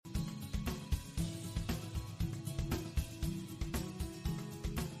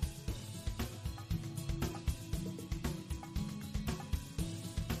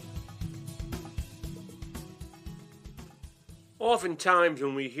Oftentimes,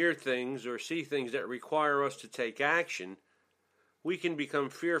 when we hear things or see things that require us to take action, we can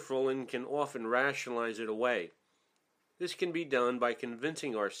become fearful and can often rationalize it away. This can be done by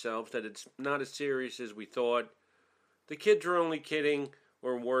convincing ourselves that it's not as serious as we thought, the kids are only kidding,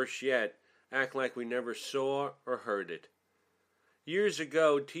 or worse yet, act like we never saw or heard it. Years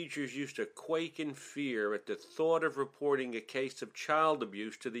ago, teachers used to quake in fear at the thought of reporting a case of child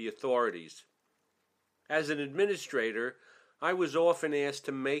abuse to the authorities. As an administrator, I was often asked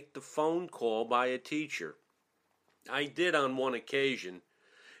to make the phone call by a teacher. I did on one occasion,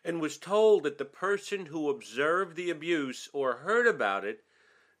 and was told that the person who observed the abuse or heard about it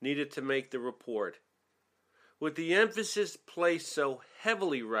needed to make the report. With the emphasis placed so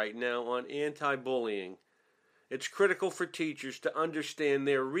heavily right now on anti-bullying, it's critical for teachers to understand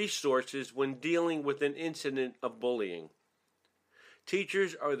their resources when dealing with an incident of bullying.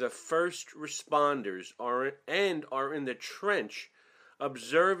 Teachers are the first responders and are in the trench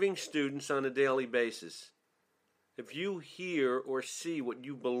observing students on a daily basis. If you hear or see what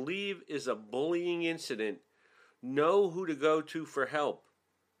you believe is a bullying incident, know who to go to for help.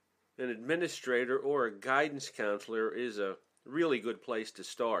 An administrator or a guidance counselor is a really good place to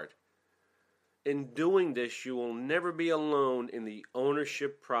start. In doing this, you will never be alone in the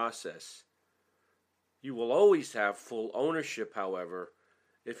ownership process. You will always have full ownership, however,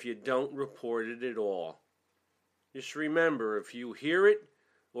 if you don't report it at all. Just remember, if you hear it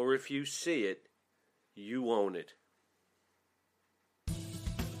or if you see it, you own it.